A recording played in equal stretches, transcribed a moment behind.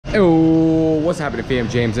Oh, what's happening, fam?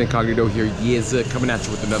 James Incognito here. Yes, coming at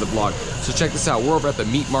you with another vlog. So check this out. We're over at the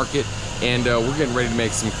meat market, and we're getting ready to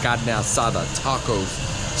make some carne asada tacos.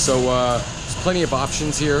 So there's plenty of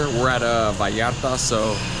options here. We're at Vallarta,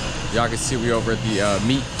 so y'all can see we over at the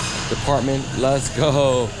meat department. Let's go.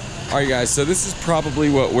 All right, guys. So this is probably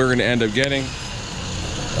what we're gonna end up getting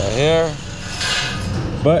right here.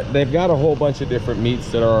 But they've got a whole bunch of different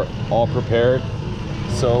meats that are all prepared.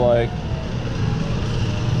 So like,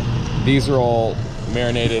 these are all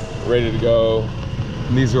marinated, ready to go.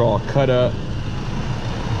 And these are all cut up.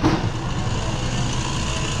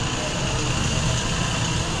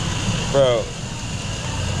 Bro,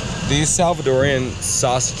 these Salvadorian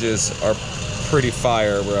sausages are pretty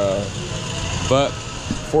fire, bro. But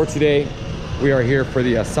for today, we are here for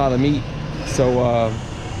the asada meat. So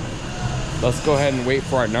let's go ahead and wait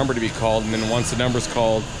for our number to be called. And then once the number's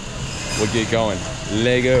called, we'll get going.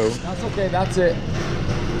 Lego. That's okay, that's it.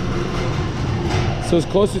 So it's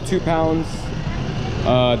close to 2 pounds.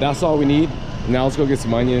 That's all we need. Now let's go get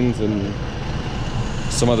some onions and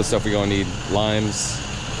some other stuff we're gonna need. Limes.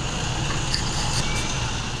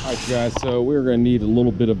 All right, you guys, so we're gonna need a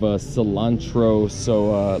little bit of cilantro.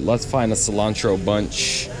 So let's find a cilantro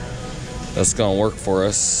bunch that's gonna work for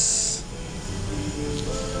us.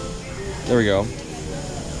 There we go.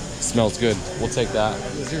 Smells good. We'll take that.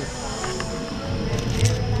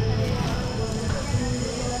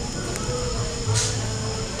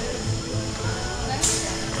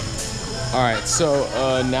 All right, so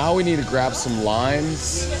now we need to grab some limes.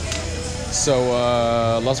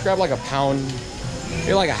 So let's grab like a pound,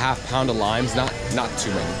 maybe like a half pound of limes, not too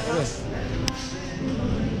many.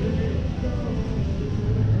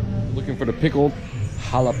 Looking for the pickled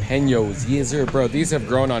jalapenos. Yes, sir, bro. These have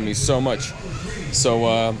grown on me so much. So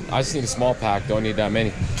I just need a small pack. Don't need that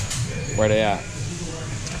many. Where they at?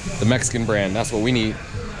 The Mexican brand. That's what we need.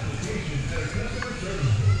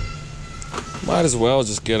 Might as well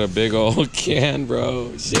just get a big old can,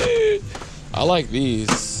 bro. Shit. I like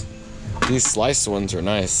these. These sliced ones are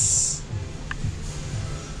nice.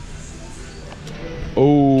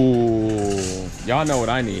 Oh, y'all know what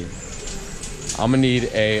I need. I'm gonna need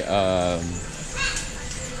a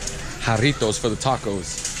jarritos for the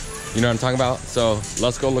tacos. You know what I'm talking about? So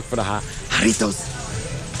let's go look for the jarritos.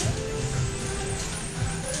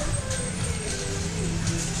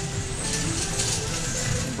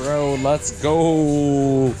 Bro, let's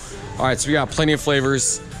go. All right, so we got plenty of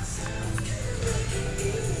flavors.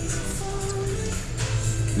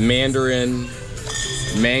 Mandarin,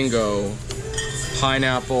 mango,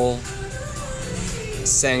 pineapple,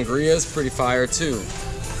 sangria's pretty fire too.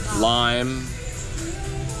 Lime,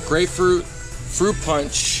 grapefruit, fruit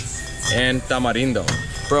punch, and tamarindo.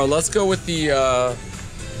 Bro, let's go with the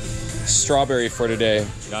strawberry for today.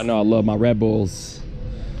 Y'all know I love my Red Bulls.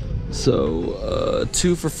 So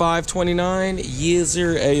 2 for $5.29. Yes,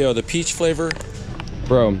 sir. Ayo, the peach flavor.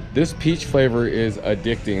 Bro, this peach flavor is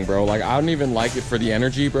addicting, bro. Like, I don't even like it for the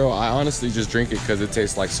energy, bro. I honestly just drink it because it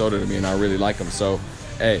tastes like soda to me, and I really like them. So,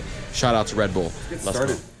 hey, shout out to Red Bull. Let's start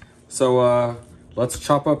it. So, let's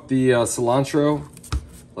chop up the cilantro.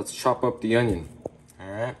 Let's chop up the onion. All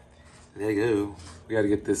right, there you go. We got to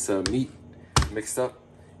get this meat mixed up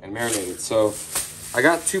and marinated. So, I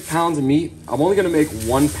got 2 pounds of meat. I'm only gonna make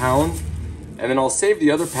 1 pound, and then I'll save the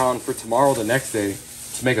other pound for tomorrow, the next day,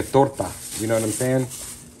 to make a torta. You know what I'm saying?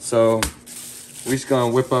 So we're just gonna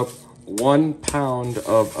whip up 1 pound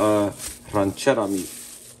of ranchera meat.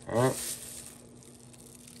 All right.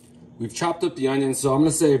 We've chopped up the onions, so I'm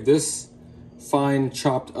gonna save this fine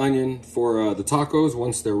chopped onion for the tacos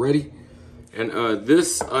once they're ready. And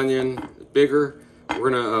this onion, bigger,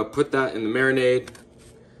 we're gonna put that in the marinade.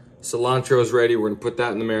 Cilantro is ready. We're gonna put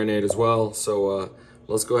that in the marinade as well. So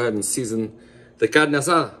let's go ahead and season the carne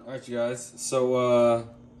asada. All right, you guys. So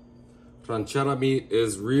ranchera meat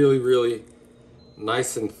is really, really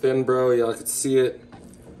nice and thin, bro. Y'all can see it.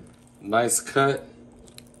 Nice cut.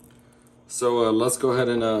 So let's go ahead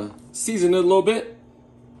and season it a little bit.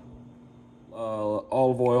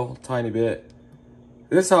 Olive oil, tiny bit.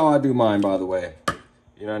 This is how I do mine, by the way.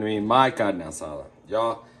 You know what I mean? My carne asada.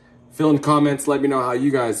 Y'all fill in the comments, let me know how you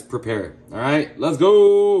guys prepare it. All right, let's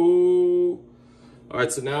go. All right,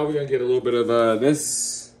 so now we're gonna get a little bit of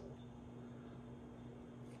this.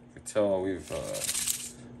 You can tell we've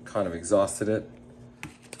kind of exhausted it.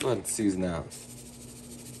 Go ahead and season out.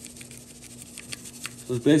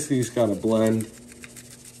 So it's basically just gotta blend.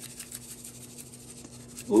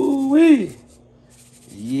 Ooh-wee.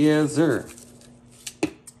 Yes, sir.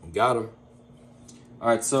 Got him. All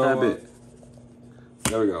right, so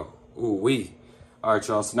there we go. Ooh wee. All right,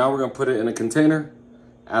 y'all. So now we're gonna put it in a container,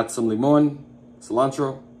 add some limon,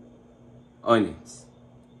 cilantro, onions.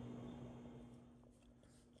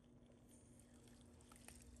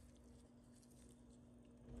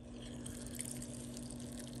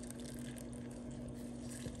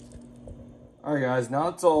 All right, guys. Now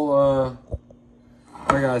it's all. All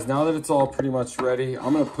right, guys. Now that it's all pretty much ready,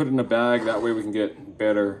 I'm gonna put it in a bag. That way we can get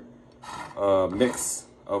better mix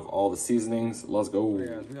of all the seasonings. Let's go. All right,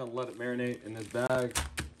 guys. We're gonna let it marinate in this bag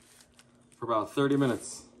for about 30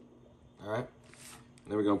 minutes. All right. And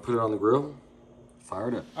then we're gonna put it on the grill. Fire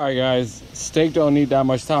it up. All right, guys. Steak don't need that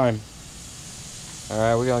much time. All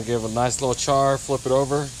right, we're gonna give it a nice little char. Flip it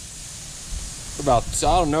over. About,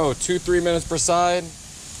 I don't know, 2-3 minutes per side.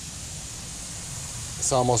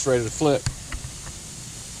 It's almost ready to flip.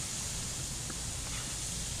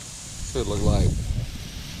 Should look like.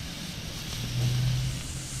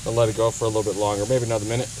 I'll let it go for a little bit longer, maybe another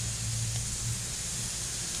minute.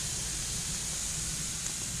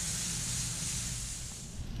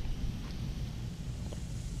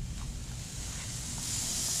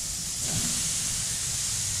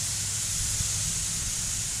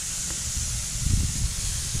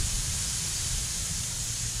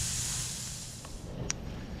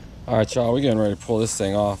 All right, y'all, we're getting ready to pull this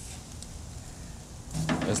thing off.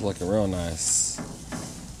 It's looking real nice.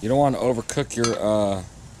 You don't want to overcook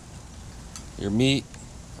your meat,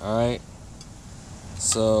 all right?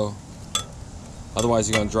 So, otherwise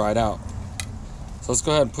you're gonna dry it out. So let's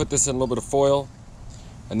go ahead and put this in a little bit of foil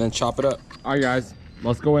and then chop it up. All right, guys,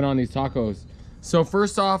 let's go in on these tacos. So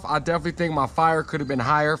first off, I definitely think my fire could have been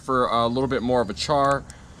higher for a little bit more of a char,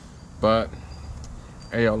 but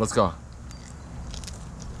hey, yo, let's go.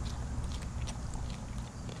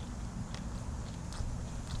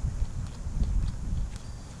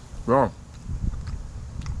 Bro,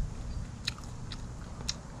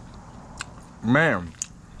 man,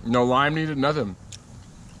 no lime needed, nothing.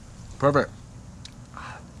 Perfect.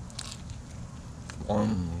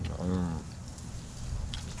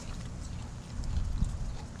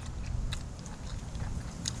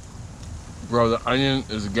 Bro, the onion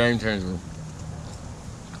is a game changer.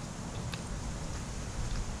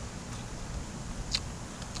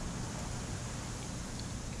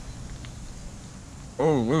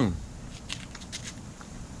 Oh,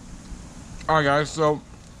 all right, guys, so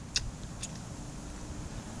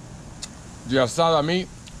the asada meat.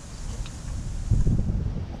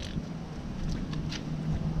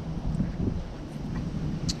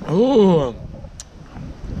 Oh,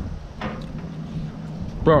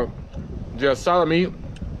 bro, the asada meat,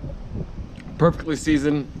 perfectly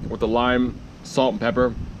seasoned with the lime, salt, and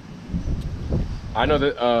pepper. I know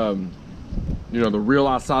that you know, the real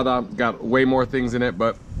asada got way more things in it,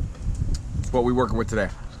 but it's what we're working with today.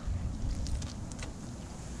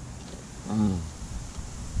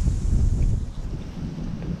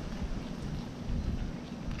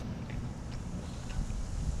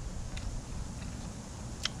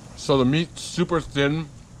 So the meat's super thin,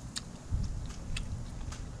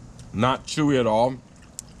 not chewy at all,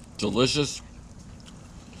 delicious.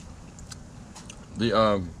 The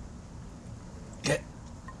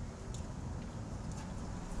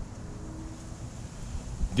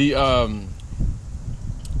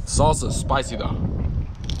salsa is spicy though.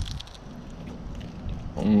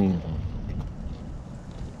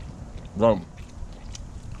 Bro.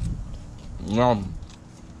 Yum.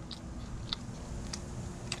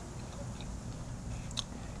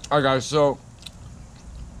 Alright, guys, so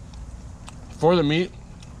for the meat,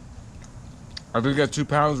 I think get 2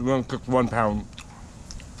 pounds. We're gonna cook 1 pound.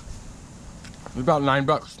 It's about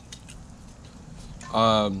 $9.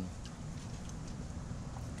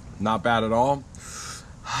 Not bad at all.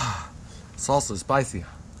 Salsa is spicy.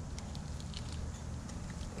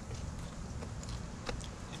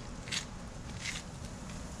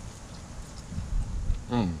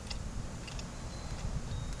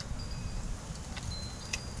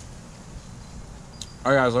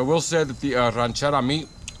 Alright, guys, I will say that the ranchera meat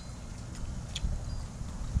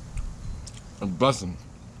is blessing.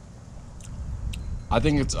 I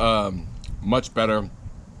think it's much better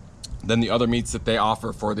than the other meats that they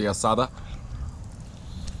offer for the asada.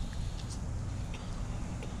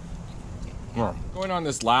 Going on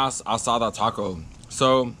this last asada taco.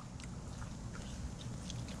 So,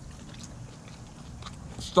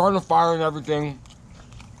 starting the fire and everything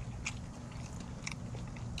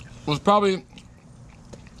was probably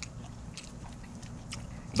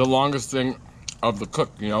the longest thing of the cook,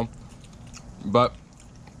 you know? But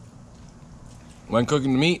when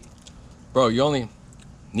cooking the meat, bro, you only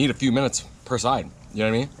need a few minutes per side. You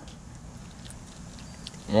know what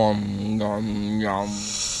I mean?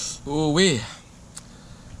 Ooh wee.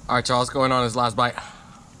 All right, y'all, let's go in on his last bite.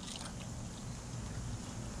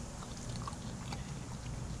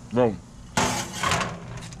 Bro.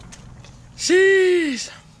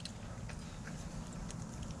 Sheesh.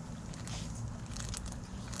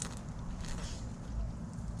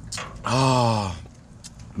 Oh,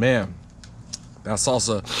 man. That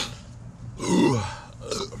salsa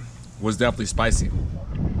was definitely spicy.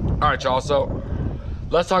 All right, y'all. So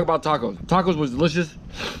let's talk about tacos. Tacos was delicious.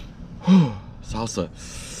 Salsa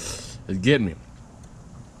is getting me.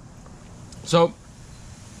 So,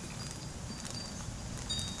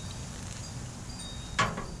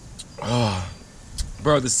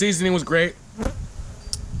 bro, the seasoning was great.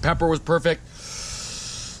 Pepper was perfect.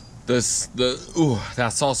 That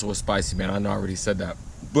salsa was spicy, man. I know I already said that,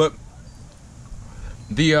 but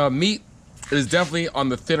the meat is definitely on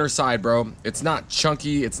the thinner side, bro. It's not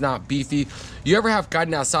chunky. It's not beefy. You ever have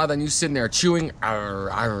carne asada and you sitting there chewing? Arr,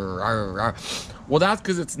 arr, arr, arr. Well, that's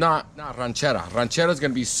because it's not ranchera. Ranchera is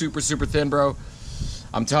gonna be super, super thin, bro.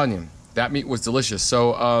 I'm telling you, that meat was delicious.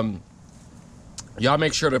 So, y'all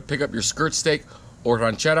make sure to pick up your skirt steak or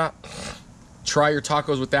ranchera. Try your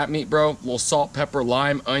tacos with that meat, bro. A little salt, pepper,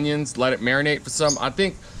 lime, onions. Let it marinate for some. I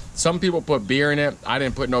think some people put beer in it. I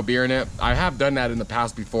didn't put no beer in it. I have done that in the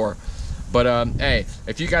past before. But, hey,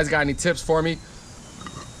 if you guys got any tips for me,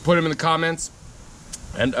 put them in the comments.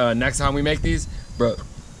 And next time we make these, bro,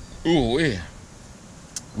 we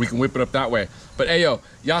can whip it up that way. But, hey, yo,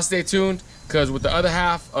 y'all stay tuned, because with the other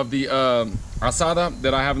half of the asada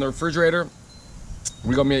that I have in the refrigerator,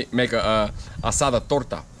 we're going to make a asada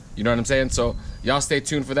torta. You know what I'm saying? So y'all stay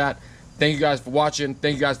tuned for that. Thank you guys for watching.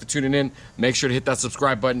 Thank you guys for tuning in. Make sure to hit that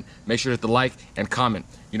subscribe button. Make sure to hit the like and comment.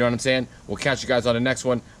 You know what I'm saying? We'll catch you guys on the next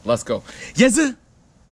one. Let's go. Yes, sir.